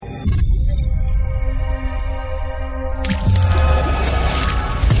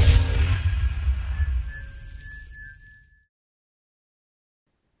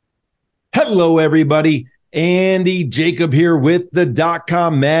Hello, everybody. Andy Jacob here with the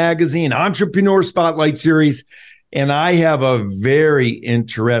DotCom Magazine Entrepreneur Spotlight Series. And I have a very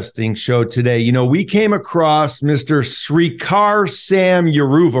interesting show today. You know, we came across Mr. Srikar Sam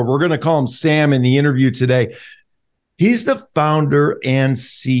Yeruva. We're going to call him Sam in the interview today. He's the founder and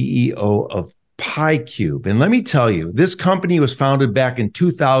CEO of Pycube. And let me tell you, this company was founded back in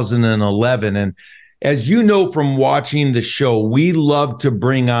 2011. And as you know from watching the show, we love to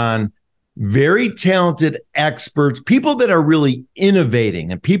bring on very talented experts, people that are really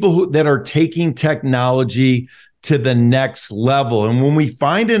innovating and people that are taking technology to the next level. And when we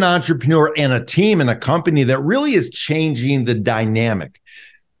find an entrepreneur and a team and a company that really is changing the dynamic,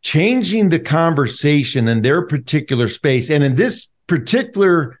 changing the conversation in their particular space, and in this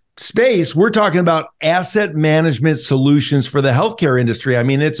particular space, we're talking about asset management solutions for the healthcare industry. I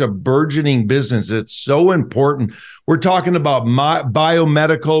mean, it's a burgeoning business. It's so important. We're talking about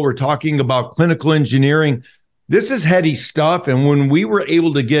biomedical. We're talking about clinical engineering. This is heady stuff. And when we were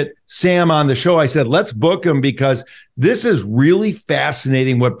able to get Sam on the show, I said, let's book him because this is really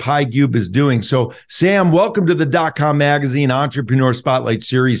fascinating what Pycube is doing. So, Sam, welcome to the DotCom Magazine Entrepreneur Spotlight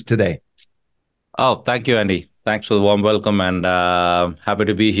Series today. Oh, thank you, Andy. Thanks for the warm welcome and happy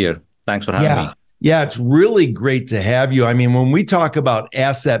to be here. Thanks for having me. Yeah, it's really great to have you. I mean, when we talk about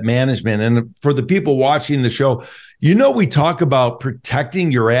asset management, and for the people watching the show, you know, we talk about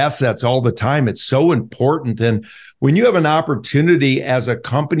protecting your assets all the time. It's so important. And when you have an opportunity as a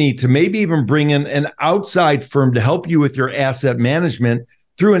company to maybe even bring in an outside firm to help you with your asset management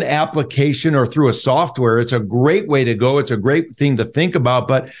through an application or through a software, it's a great way to go. It's a great thing to think about.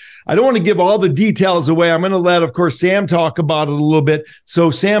 But I don't want to give all the details away. I'm going to let, of course, Sam talk about it a little bit.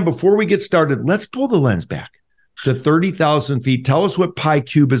 So, Sam, before we get started, let's pull the lens back to 30,000 feet. Tell us what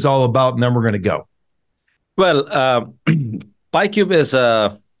Pycube is all about, and then we're going to go. Well, Pycube is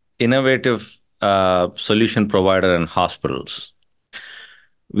an innovative solution provider in hospitals.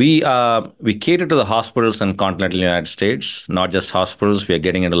 We cater to the hospitals in continental United States, not just hospitals. We are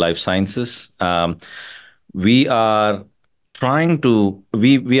getting into life sciences. We are trying to,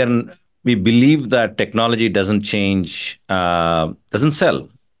 we believe that technology doesn't change, doesn't sell.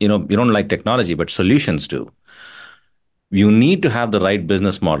 You know, you don't like technology, but solutions do. You need to have the right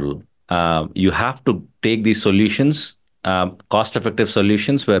business model. You have to take these solutions, cost-effective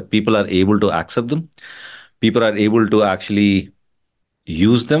solutions where people are able to accept them. People are able to actually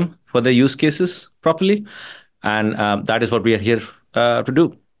use them for their use cases properly. And that is what we are here to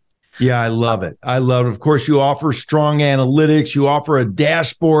do. Yeah, I love it. I love it. Of course, you offer strong analytics. You offer a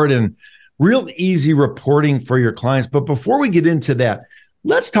dashboard and real easy reporting for your clients. But before we get into that,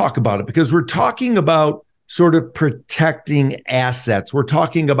 let's talk about it because we're talking about sort of protecting assets. We're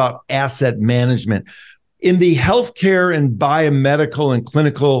talking about asset management. In the healthcare and biomedical and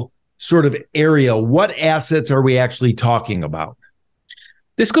clinical sort of area, what assets are we actually talking about?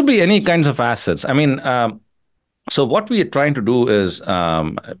 This could be any kinds of assets. I mean, so what we are trying to do is,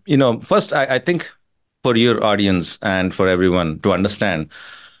 first, I think for your audience and for everyone to understand,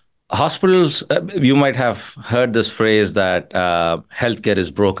 hospitals, you might have heard this phrase that healthcare is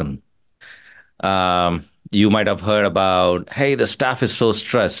broken. You might have heard about, hey, the staff is so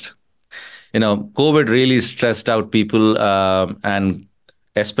stressed. You know, COVID really stressed out people and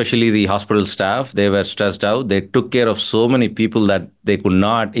especially the hospital staff. They were stressed out. They took care of so many people that they could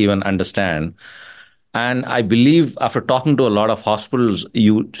not even understand. And I believe after talking to a lot of hospitals,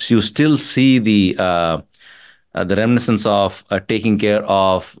 you still see the reminiscence of taking care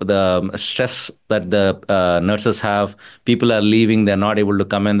of the stress that the nurses have. People are leaving. They're not able to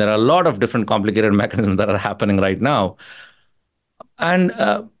come in. There are a lot of different complicated mechanisms that are happening right now. And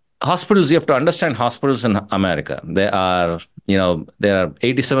hospitals, you have to understand hospitals in America. There are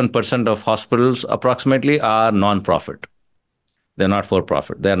 87% of hospitals approximately are non-profit. They're not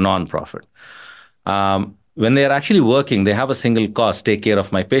for-profit. They're non-profit. When they are actually working, they have a single cost, take care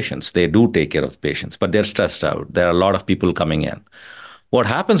of my patients. They do take care of patients, but they're stressed out. There are a lot of people coming in. What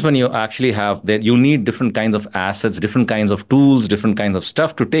happens when you actually have that, you need different kinds of assets, different kinds of tools, different kinds of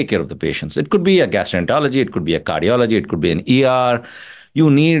stuff to take care of the patients. It could be a gastroenterology, it could be a cardiology, it could be an ER. You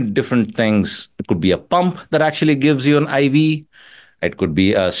need different things. It could be a pump that actually gives you an IV. It could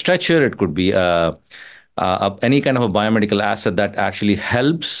be a stretcher. It could be any kind of a biomedical asset that actually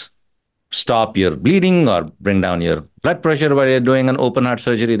helps stop your bleeding or bring down your blood pressure while you're doing an open heart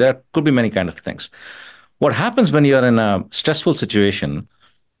surgery. There could be many kinds of things. What happens when you're in a stressful situation,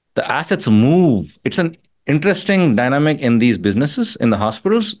 the assets move. It's an interesting dynamic in these businesses, in the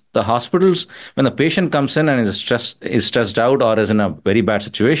hospitals. The hospitals, when the patient comes in and is stressed out or is in a very bad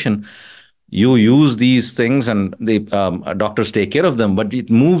situation, You use these things and the doctors take care of them, but it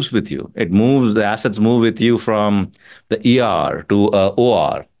moves with you. It moves, the assets move with you from the ER to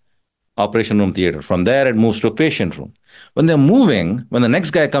OR, operation room theater. From there, it moves to a patient room. When they're moving, when the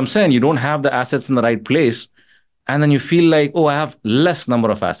next guy comes in, you don't have the assets in the right place. And then you feel like, oh, I have less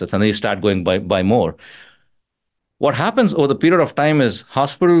number of assets. And then you start going by more. What happens over the period of time is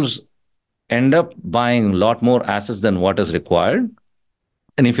hospitals end up buying a lot more assets than what is required.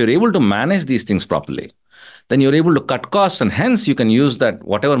 And if you're able to manage these things properly, then you're able to cut costs, and hence you can use that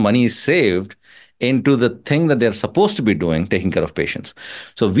whatever money is saved into the thing that they're supposed to be doing, taking care of patients.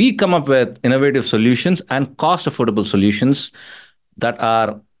 So we come up with innovative solutions and cost affordable solutions that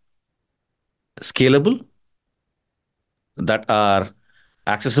are scalable, that are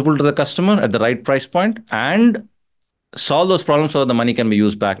accessible to the customer at the right price point, and solve those problems so that the money can be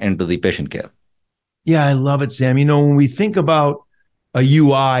used back into the patient care. Yeah, I love it, Sam. When we think about a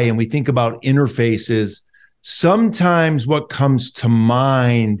UI and we think about interfaces, sometimes what comes to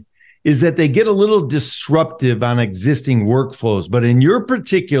mind is that they get a little disruptive on existing workflows. But in your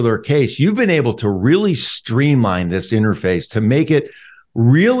particular case, you've been able to really streamline this interface to make it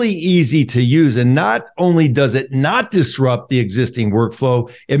really easy to use. And not only does it not disrupt the existing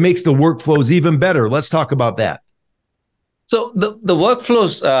workflow, it makes the workflows even better. Let's talk about that. So the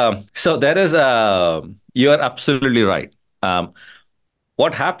workflows, so there is you're absolutely right.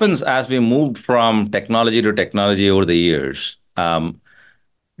 What happens as we moved from technology to technology over the years,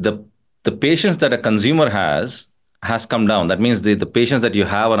 the patience that a consumer has come down. That means the patience that you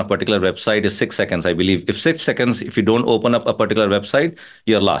have on a particular website is 6 seconds, I believe. If 6 seconds, if you don't open up a particular website,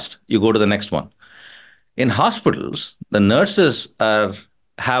 you're lost. You go to the next one. In hospitals, the nurses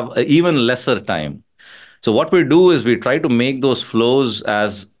have even lesser time. So what we do is we try to make those flows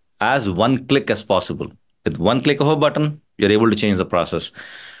as one click as possible. With one click of a button, you're able to change the process.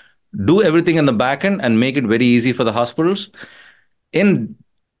 Do everything in the back end and make it very easy for the hospitals. In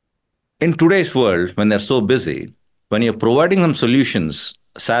today's world, when they're so busy, when you're providing them solutions,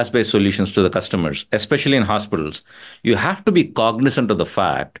 SaaS-based solutions to the customers, especially in hospitals, you have to be cognizant of the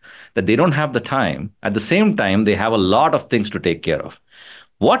fact that they don't have the time. At the same time, they have a lot of things to take care of.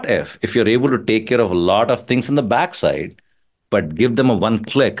 What if you're able to take care of a lot of things in the backside, but give them a one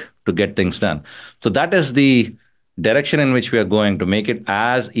click to get things done? So that is the direction in which we are going, to make it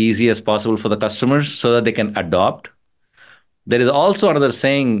as easy as possible for the customers so that they can adopt. There is also another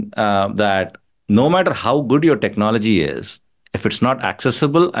saying that no matter how good your technology is, if it's not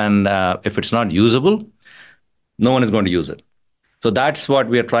accessible and if it's not usable, no one is going to use it. So that's what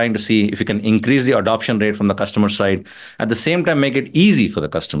we are trying to see, if we can increase the adoption rate from the customer side, at the same time make it easy for the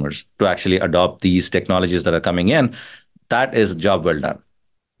customers to actually adopt these technologies that are coming in. That is a job well done.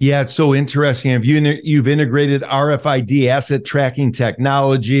 Yeah, it's so interesting. You've integrated RFID asset tracking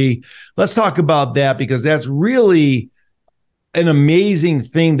technology. Let's talk about that, because that's really an amazing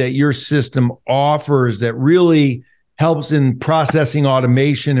thing that your system offers that really helps in processing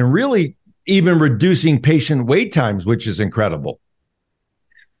automation and really even reducing patient wait times, which is incredible.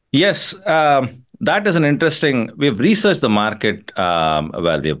 Yes, that is an interesting. We've researched the market.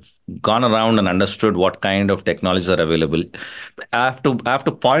 We've gone around and understood what kind of technologies are available. I have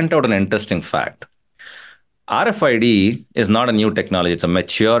to point out an interesting fact. RFID is not a new technology. It's a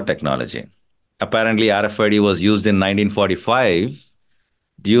mature technology. Apparently, RFID was used in 1945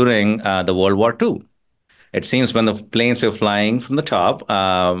 during the World War II. It seems when the planes were flying from the top,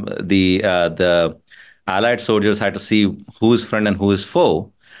 the Allied soldiers had to see who is friend and who is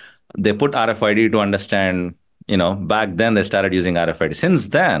foe. They put RFID to understand, back then they started using RFID. Since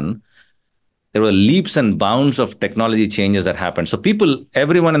then, there were leaps and bounds of technology changes that happened. So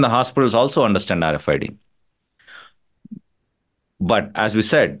everyone in the hospitals also understand RFID. But as we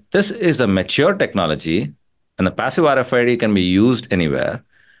said, this is a mature technology, and the passive RFID can be used anywhere.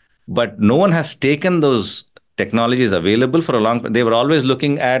 But no one has taken those technologies available for a long time. They were always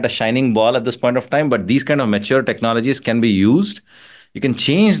looking at a shining ball at this point of time, but these kind of mature technologies can be used. You can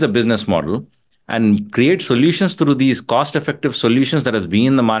change the business model and create solutions through these cost-effective solutions that has been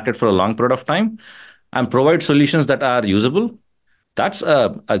in the market for a long period of time, and provide solutions that are usable. That's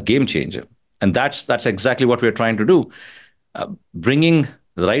a game changer. And that's exactly what we're trying to do. Bringing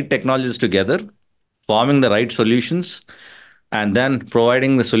the right technologies together, forming the right solutions, and then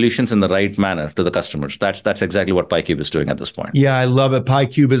providing the solutions in the right manner to the customers. That's exactly what Pycube is doing at this point. Yeah, I love it.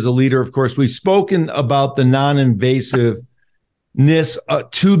 Pycube is a leader. Of course, we've spoken about the non-invasiveness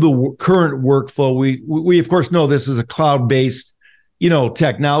to the current workflow. We of course know this is a cloud-based,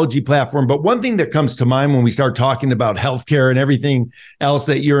 technology platform. But one thing that comes to mind when we start talking about healthcare and everything else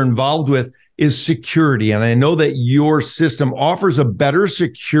that you're involved with is security. And I know that your system offers a better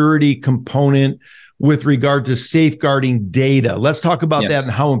security component with regard to safeguarding data. Let's talk about that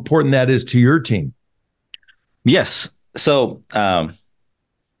and how important that is to your team. Yes. So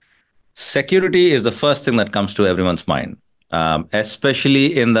security is the first thing that comes to everyone's mind,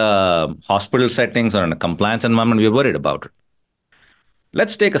 especially in the hospital settings or in a compliance environment. We're worried about it.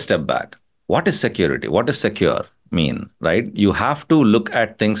 Let's take a step back. What is security? What does secure mean, right? You have to look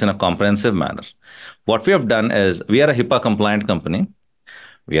at things in a comprehensive manner. What we have done is we are a HIPAA compliant company.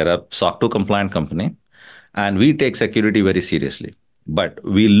 We are a SOC 2 compliant company, and we take security very seriously. But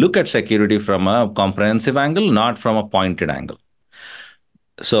we look at security from a comprehensive angle, not from a pointed angle.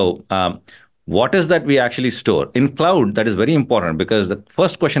 So what is that we actually store? In cloud, that is very important because the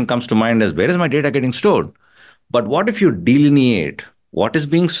first question comes to mind is, where is my data getting stored? But what if you delineate what is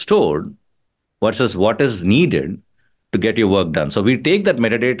being stored versus what is needed to get your work done? So we take that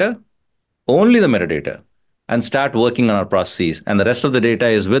metadata, only the metadata, and start working on our processes. And the rest of the data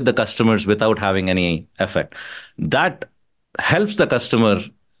is with the customers without having any effect. That helps the customer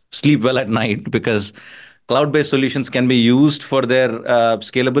sleep well at night because cloud-based solutions can be used for their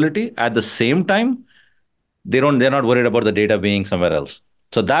scalability. At the same time, they're not worried about the data being somewhere else.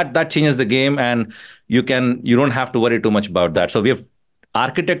 So that changes the game, and you don't have to worry too much about that. So we have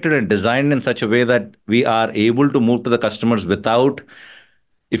architected and designed in such a way that we are able to move to the customers without,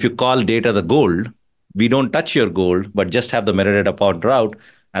 if you call data the gold, we don't touch your gold, but just have the metadata pointer out,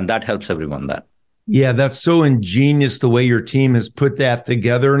 and that helps everyone that. Yeah, that's so ingenious the way your team has put that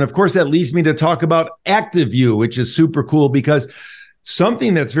together. And of course, that leads me to talk about ActiveView, which is super cool because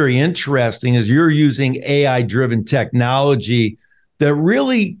something that's very interesting is you're using AI-driven technology that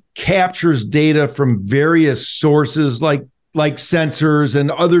really captures data from various sources like sensors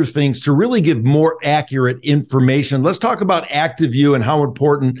and other things to really give more accurate information. Let's talk about ActiveView and how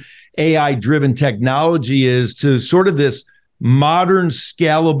important AI-driven technology is to sort of this modern,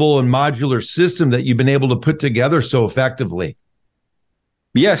 scalable, and modular system that you've been able to put together so effectively.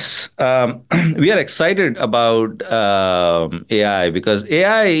 Yes, we are excited about AI because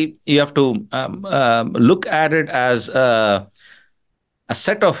AI, you have to look at it as a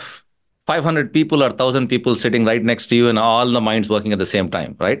set of 500 people or 1,000 people sitting right next to you and all the minds working at the same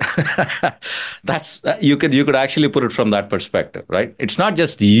time, right? That's you could actually put it from that perspective, right? It's not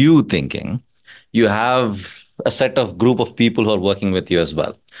just you thinking. You have a set of group of people who are working with you as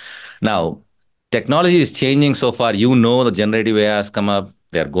well. Now, technology is changing so far. The generative AI has come up.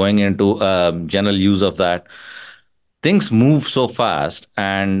 They're going into general use of that. Things move so fast.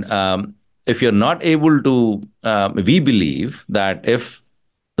 And if you're not able to, we believe that if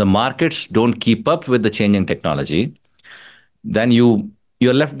the markets don't keep up with the changing technology, then you're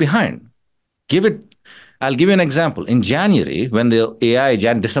left behind. I'll give you an example. In January, when the AI,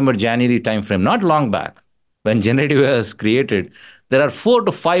 December, January timeframe, not long back, when generative AI was created, there are 4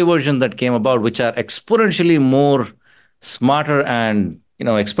 to 5 versions that came about, which are exponentially more smarter and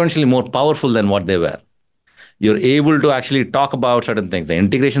exponentially more powerful than what they were. You're able to actually talk about certain things. The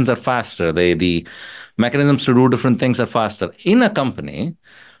integrations are faster. The mechanisms to do different things are faster. In a company,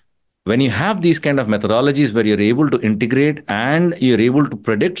 when you have these kind of methodologies where you're able to integrate and you're able to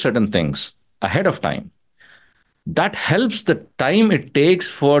predict certain things ahead of time, that helps the time it takes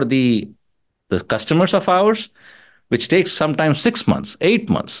for the customers of ours, which takes sometimes 6 months, 8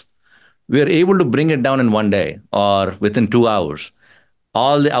 months. We are able to bring it down in 1 day or within 2 hours.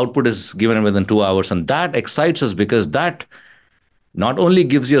 All the output is given within 2 hours. And that excites us because that not only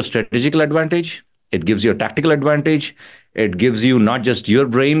gives you a strategical advantage, it gives you a tactical advantage. It gives you not just your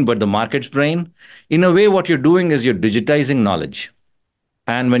brain, but the market's brain. In a way, what you're doing is you're digitizing knowledge.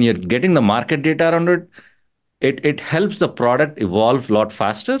 And when you're getting the market data around it, it helps the product evolve a lot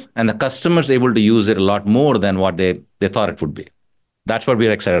faster, and the customer's able to use it a lot more than what they thought it would be. That's what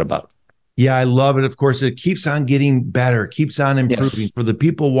we're excited about. Yeah, I love it. Of course, it keeps on getting better, keeps on improving. Yes. For the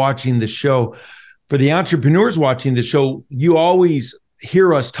people watching the show, for the entrepreneurs watching the show, you always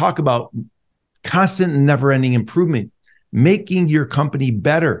hear us talk about constant and never-ending improvement, making your company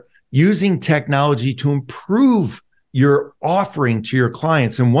better, using technology to improve your offering to your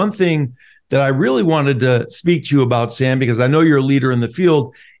clients. And one thing that I really wanted to speak to you about, Sam, because I know you're a leader in the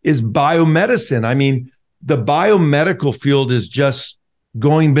field, is biomedicine. I mean, the biomedical field is just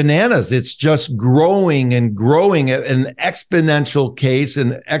going bananas. It's just growing and growing at an exponential case,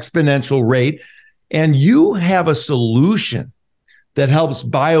 an exponential rate. And you have a solution that helps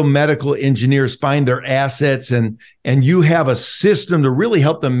biomedical engineers find their assets, and you have a system to really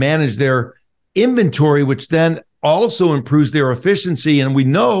help them manage their inventory, which then also improves their efficiency. And we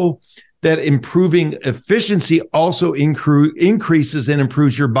know that improving efficiency also increases and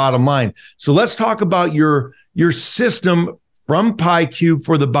improves your bottom line. So let's talk about your system from Pycube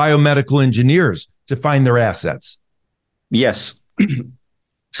for the biomedical engineers to find their assets. Yes.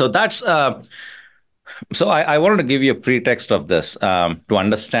 So that's so I wanted to give you a pretext of this to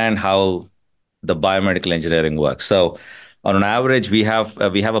understand how the biomedical engineering works. So on an average, we have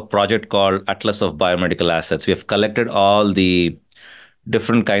a project called Atlas of Biomedical Assets. We have collected all the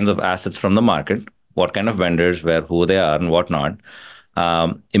different kinds of assets from the market, what kind of vendors, who they are, and whatnot.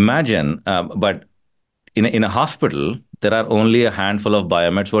 Imagine, but in a hospital, there are only a handful of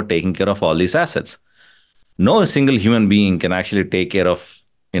biomeds who are taking care of all these assets. No single human being can actually take care of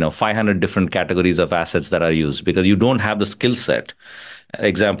 500 different categories of assets that are used because you don't have the skill set.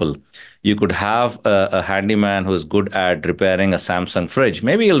 Example, you could have a handyman who is good at repairing a Samsung fridge.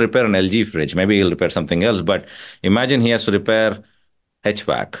 Maybe he'll repair an LG fridge. Maybe he'll repair something else. But imagine he has to repair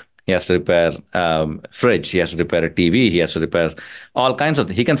HVAC. He has to repair fridge. He has to repair a TV. He has to repair all kinds of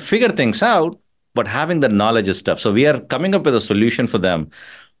things. He can figure things out, but having the knowledge is tough. So we are coming up with a solution for them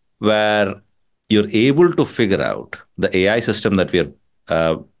where you're able to figure out the AI system that we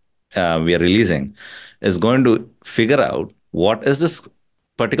are releasing is going to figure out what is this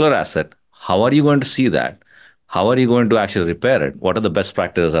particular asset, how are you going to see that, how are you going to actually repair it, what are the best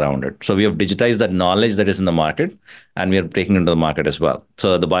practices around it. So we have digitized that knowledge that is in the market, and we are taking it into the market as well.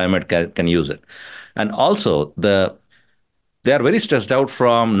 So the biomed can use it. And also they are very stressed out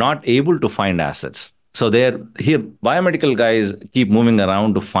from not able to find assets. So biomedical guys keep moving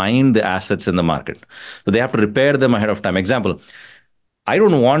around to find the assets in the market. So they have to repair them ahead of time. Example,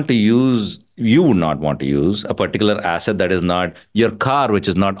 you would not want to use a particular asset that is not your car, which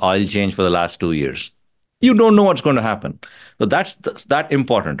is not oil change for the last 2 years. You don't know what's going to happen. So that's that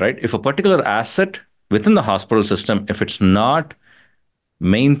important, right? If a particular asset within the hospital system, if it's not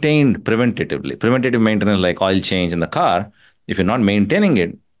maintained preventatively, preventative maintenance like oil change in the car, if you're not maintaining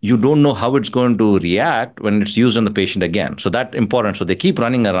it, you don't know how it's going to react when it's used on the patient again. So that's important. So they keep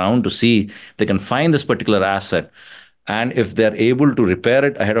running around to see if they can find this particular asset, and if they're able to repair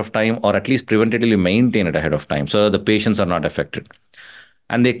it ahead of time or at least preventatively maintain it ahead of time so the patients are not affected.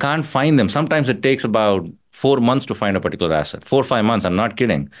 And they can't find them. Sometimes it takes about 4 months to find a particular asset. 4 or 5 months, I'm not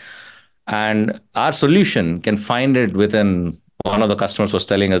kidding. And our solution can find it within, one of the customers was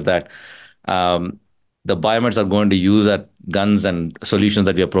telling us that the biomeds are going to use our guns and solutions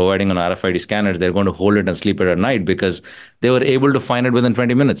that we are providing on RFID scanners. They're going to hold it and sleep it at night because they were able to find it within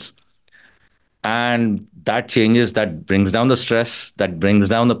 20 minutes. And that brings down the stress, that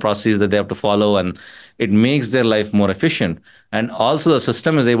brings down the process that they have to follow, and it makes their life more efficient. And also the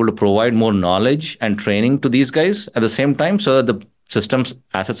system is able to provide more knowledge and training to these guys at the same time so that the system's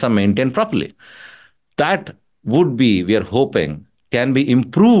assets are maintained properly. That we are hoping, can be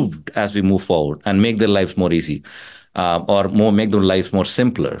improved as we move forward and make their lives more easy make their lives more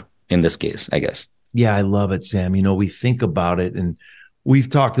simpler in this case, I guess. Yeah, I love it, Sam. We think about it, and we've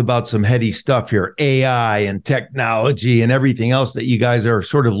talked about some heady stuff here, AI and technology and everything else that you guys are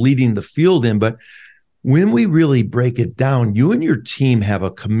sort of leading the field in. But when we really break it down, you and your team have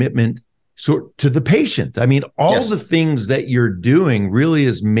a commitment to the patient. I mean, all the things that you're doing really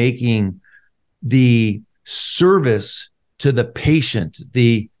is making the service to the patient,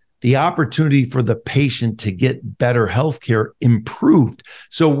 the opportunity for the patient to get better healthcare improved.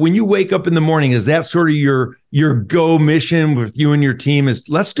 So when you wake up in the morning, is that sort of your go mission with you and your team is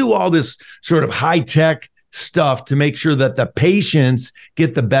let's do all this sort of high tech stuff to make sure that the patients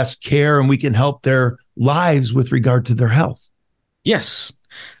get the best care and we can help their lives with regard to their health? Yes.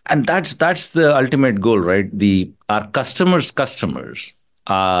 And that's the ultimate goal, right? Our customers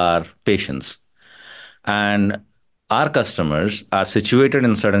are patients. And our customers are situated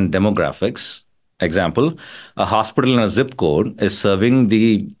in certain demographics. Example, a hospital in a zip code is serving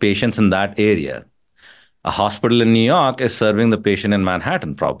the patients in that area. A hospital in New York is serving the patient in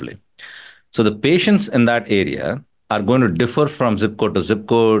Manhattan, probably. So the patients in that area are going to differ from zip code to zip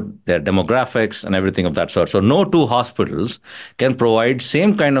code, their demographics and everything of that sort. So no two hospitals can provide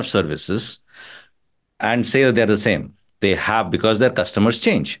same kind of services and say that they're the same. They have, because their customers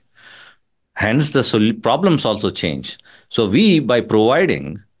change. Hence, the problems also change. So by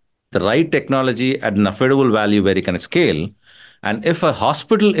providing the right technology at an affordable value where it can scale, and if a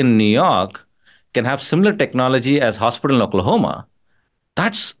hospital in New York can have similar technology as hospital in Oklahoma,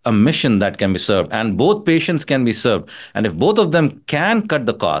 that's a mission that can be served, and both patients can be served. And if both of them can cut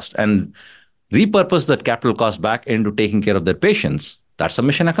the cost and repurpose that capital cost back into taking care of their patients, that's a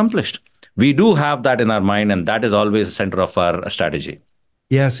mission accomplished. We do have that in our mind, and that is always the center of our strategy.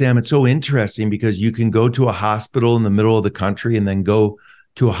 Yeah, Sam, it's so interesting because you can go to a hospital in the middle of the country and then go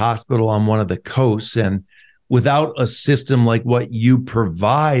to a hospital on one of the coasts. And without a system like what you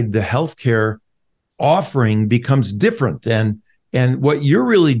provide, the healthcare offering becomes different. And what you're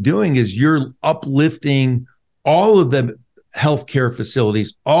really doing is you're uplifting all of the healthcare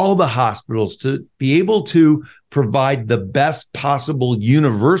facilities, all the hospitals to be able to provide the best possible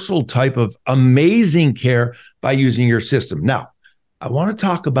universal type of amazing care by using your system. Now, I want to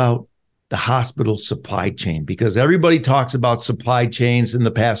talk about the hospital supply chain because everybody talks about supply chains in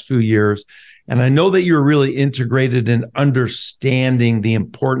the past few years. And I know that you're really integrated in understanding the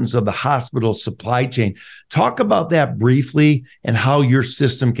importance of the hospital supply chain. Talk about that briefly and how your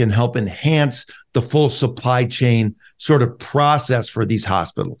system can help enhance the full supply chain sort of process for these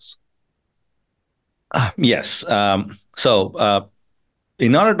hospitals. Yes.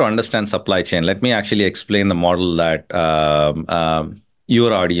 In order to understand supply chain, let me actually explain the model that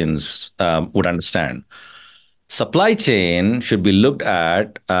your audience would understand. Supply chain should be looked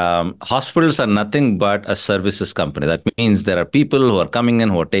at. Hospitals are nothing but a services company. That means there are people who are coming in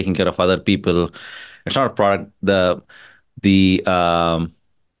who are taking care of other people. It's not a product.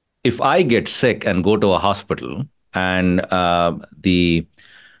 If I get sick and go to a hospital and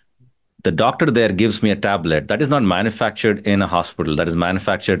the doctor there gives me a tablet that is not manufactured in a hospital, that is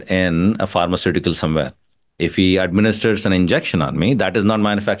manufactured in a pharmaceutical somewhere. If he administers an injection on me, that is not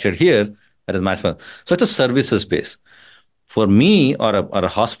manufactured here, that is manufactured. So it's a services base. For me or a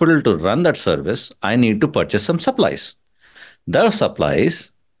hospital to run that service, I need to purchase some supplies. Those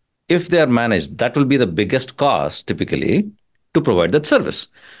supplies, if they are managed, that will be the biggest cost typically to provide that service.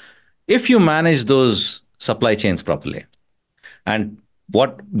 If you manage those supply chains properly, and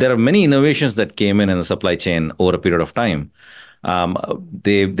there are many innovations that came in the supply chain over a period of time.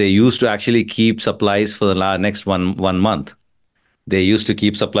 They used to actually keep supplies for the next one month. They used to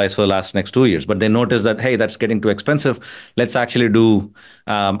keep supplies for the next 2 years, but they noticed that, hey, that's getting too expensive. Let's actually do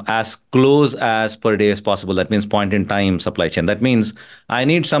as close as per day as possible. That means point in time supply chain. That means I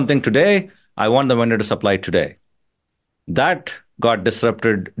need something today. I want the vendor to supply today. That got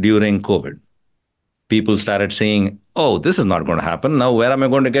disrupted during COVID. People started saying, oh, this is not going to happen. Now, where am I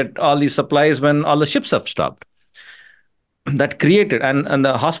going to get all these supplies when all the ships have stopped? That created, and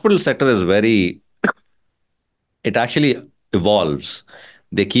the hospital sector is it actually evolves.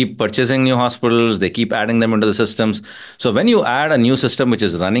 They keep purchasing new hospitals. They keep adding them into the systems. So when you add a new system which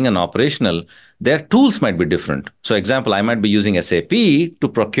is running and operational, their tools might be different. So example, I might be using SAP to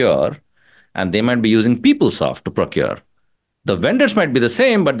procure, and they might be using PeopleSoft to procure. The vendors might be the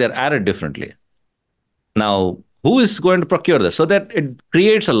same, but they're added differently. Now, who is going to procure this? So that it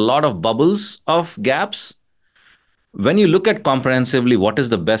creates a lot of bubbles of gaps. When you look at comprehensively, what is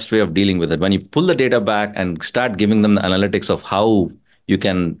the best way of dealing with it? When you pull the data back and start giving them the analytics of how you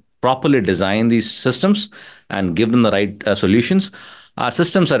can properly design these systems and give them the right solutions, our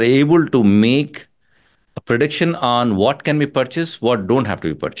systems are able to make a prediction on what can be purchased, what don't have to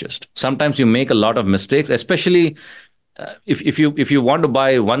be purchased. Sometimes you make a lot of mistakes, especially if you want to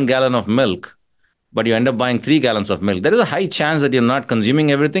buy 1 gallon of milk, but you end up buying 3 gallons of milk, there is a high chance that you're not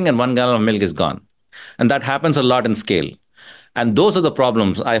consuming everything and 1 gallon of milk is gone. And that happens a lot in scale. And those are the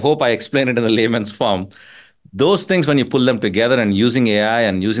problems. I hope I explain it in a layman's form. Those things, when you pull them together and using AI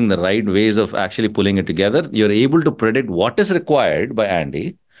and using the right ways of actually pulling it together, you're able to predict what is required by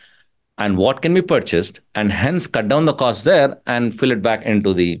Andy and what can be purchased, and hence cut down the cost there and fill it back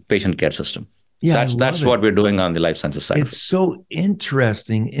into the patient care system. Yeah, that's what we're doing on the life sciences side. It's so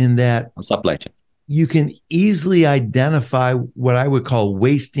interesting in that supply chain. You can easily identify what I would call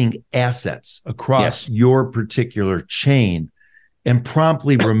wasting assets across your particular chain and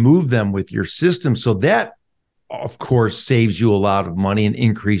promptly remove them with your system. So that, of course, saves you a lot of money and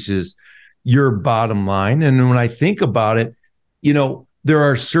increases your bottom line. And when I think about it, there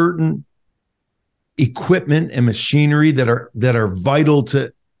are certain equipment and machinery that are vital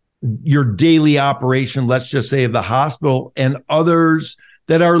to your daily operation, let's just say of the hospital, and others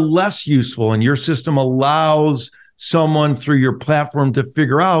that are less useful. And your system allows someone through your platform to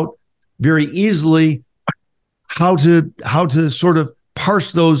figure out very easily how to sort of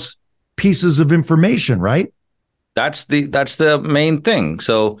parse those pieces of information, right? That's the main thing.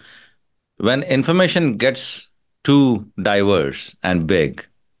 So when information gets too diverse and big,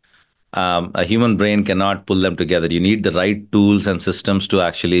 a human brain cannot pull them together. You need the right tools and systems to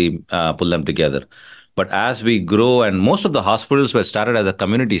actually pull them together. But as we grow, and most of the hospitals were started as a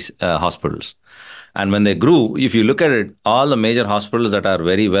community hospitals. And when they grew, if you look at it, all the major hospitals that are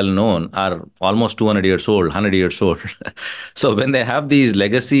very well known are almost 200 years old, 100 years old. So when they have these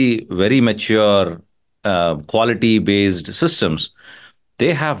legacy, very mature, quality-based systems,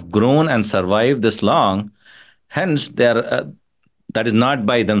 They have grown and survived this long. Hence, that is not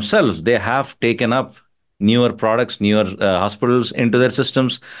by themselves. They have taken up newer products, newer hospitals into their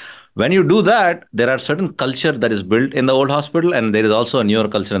systems. When you do that, there are certain culture that is built in the old hospital, and there is also a newer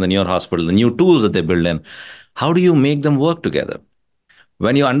culture in the newer hospital, the new tools that they build in. How do you make them work together?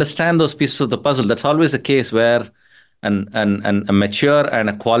 When you understand those pieces of the puzzle, that's always a case where a mature and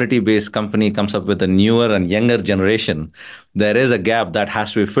a quality-based company comes up with a newer and younger generation. There is a gap that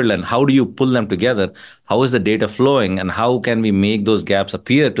has to be filled. And how do you pull them together? How is the data flowing? And how can we make those gaps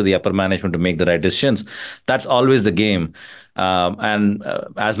appear to the upper management to make the right decisions? That's always the game.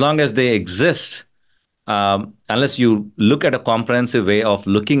 As long as they exist, unless you look at a comprehensive way of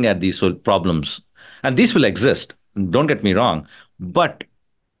looking at these problems, and these will exist, don't get me wrong, but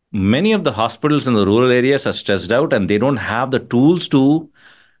many of the hospitals in the rural areas are stressed out and they don't have the tools to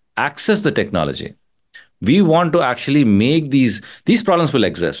access the technology. We want to actually make these problems will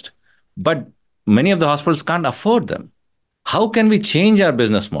exist, but many of the hospitals can't afford them. How can we change our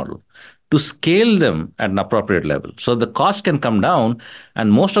business model to scale them at an appropriate level so the cost can come down?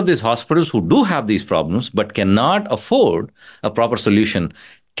 And most of these hospitals who do have these problems but cannot afford a proper solution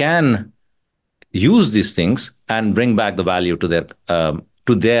can use these things and bring back the value to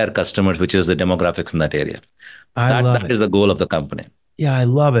their customers, which is the demographics in that area. That is the goal of the company. Yeah, I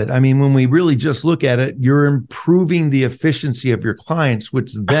love it. I mean, when we really just look at it, you're improving the efficiency of your clients,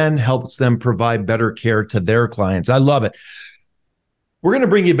 which then helps them provide better care to their clients. I love it. We're going to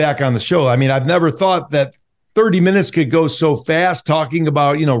bring you back on the show. I mean, I've never thought that 30 minutes could go so fast talking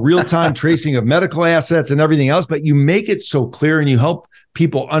about, real-time tracing of medical assets and everything else, but you make it so clear and you help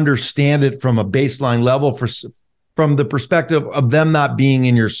people understand it from a baseline level from the perspective of them not being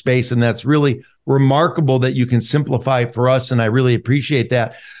in your space. And that's really remarkable that you can simplify it for us. And I really appreciate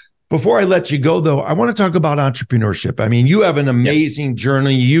that. Before I let you go, though, I want to talk about entrepreneurship. I mean, you have an amazing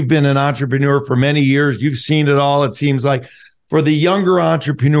journey. You've been an entrepreneur for many years. You've seen it all, it seems like. For the younger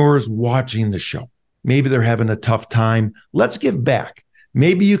entrepreneurs watching the show, maybe they're having a tough time. Let's give back.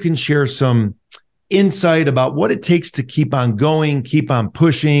 Maybe you can share some insight about what it takes to keep on going, keep on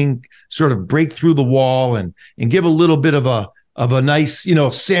pushing, sort of break through the wall and give a little bit of a nice,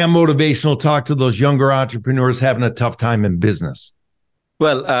 Sam motivational talk to those younger entrepreneurs having a tough time in business.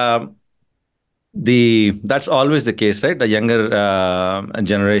 Well, that's always the case, right? The younger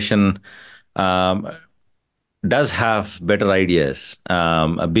generation does have better ideas,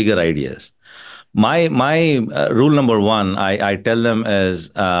 bigger ideas. My rule number one, I tell them is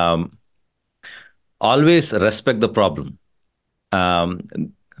always respect the problem.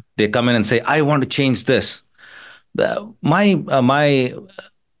 They come in and say, I want to change this. My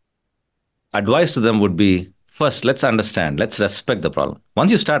advice to them would be, first, let's understand, let's respect the problem.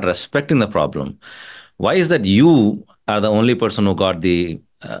 Once you start respecting the problem, why is that you are the only person who got the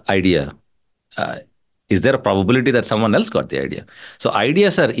idea? Is there a probability that someone else got the idea? So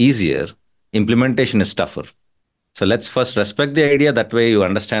ideas are easier. Implementation is tougher. So let's first respect the idea. That way you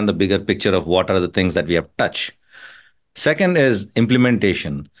understand the bigger picture of what are the things that we have touched. Second is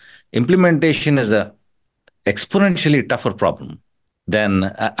implementation. Implementation is a exponentially tougher problem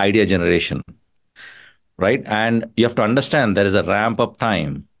than idea generation, right? And you have to understand there is a ramp up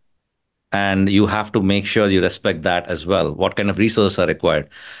time and you have to make sure you respect that as well. What kind of resources are required?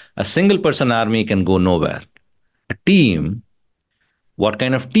 A single person army can go nowhere. A team, what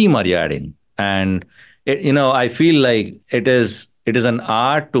kind of team are you adding? And I feel like it is an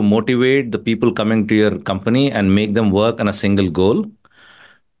art to motivate the people coming to your company and make them work on a single goal,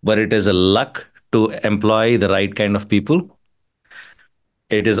 but it is a luck to employ the right kind of people.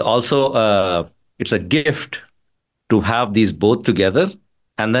 It is also it's a gift to have these both together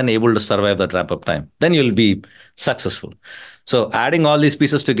and then able to survive that ramp-up time. Then you'll be successful. So adding all these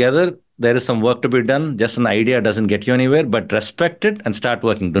pieces together, there is some work to be done. Just an idea doesn't get you anywhere, but respect it and start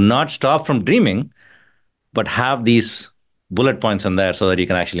working. Do not stop from dreaming, but have these bullet points in there so that you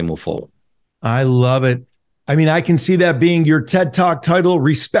can actually move forward. I love it. I mean, I can see that being your TED Talk title,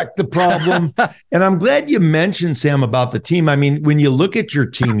 Respect the Problem. And I'm glad you mentioned, Sam, about the team. I mean, when you look at your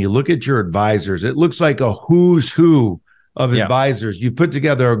team, you look at your advisors, it looks like a who's who of advisors. You've put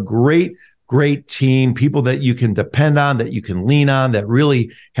together a great team, people that you can depend on, that you can lean on, that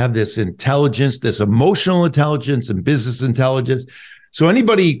really have this intelligence, this emotional intelligence and business intelligence. So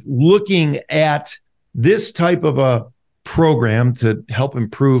anybody looking at this type of a program to help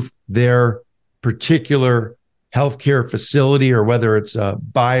improve their particular healthcare facility, or whether it's a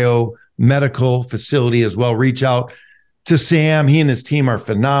biomedical facility as well, reach out to Sam. He and his team are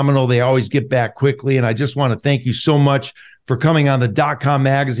phenomenal. They always get back quickly. And I just want to thank you so much for coming on the .com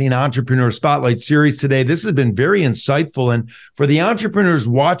Magazine Entrepreneur Spotlight Series today. This has been very insightful. And for the entrepreneurs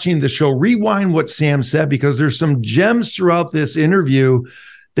watching the show, rewind what Sam said, because there's some gems throughout this interview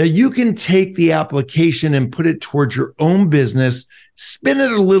that you can take the application and put it towards your own business, spin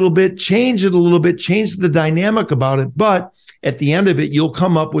it a little bit, change it a little bit, change the dynamic about it. But at the end of it, you'll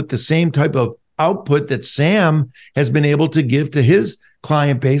come up with the same type of output that Sam has been able to give to his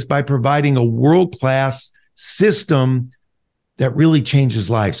client base by providing a world-class system that really changes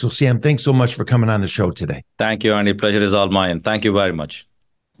lives. So Sam, thanks so much for coming on the show today. Thank you, Andy. Pleasure is all mine. Thank you very much.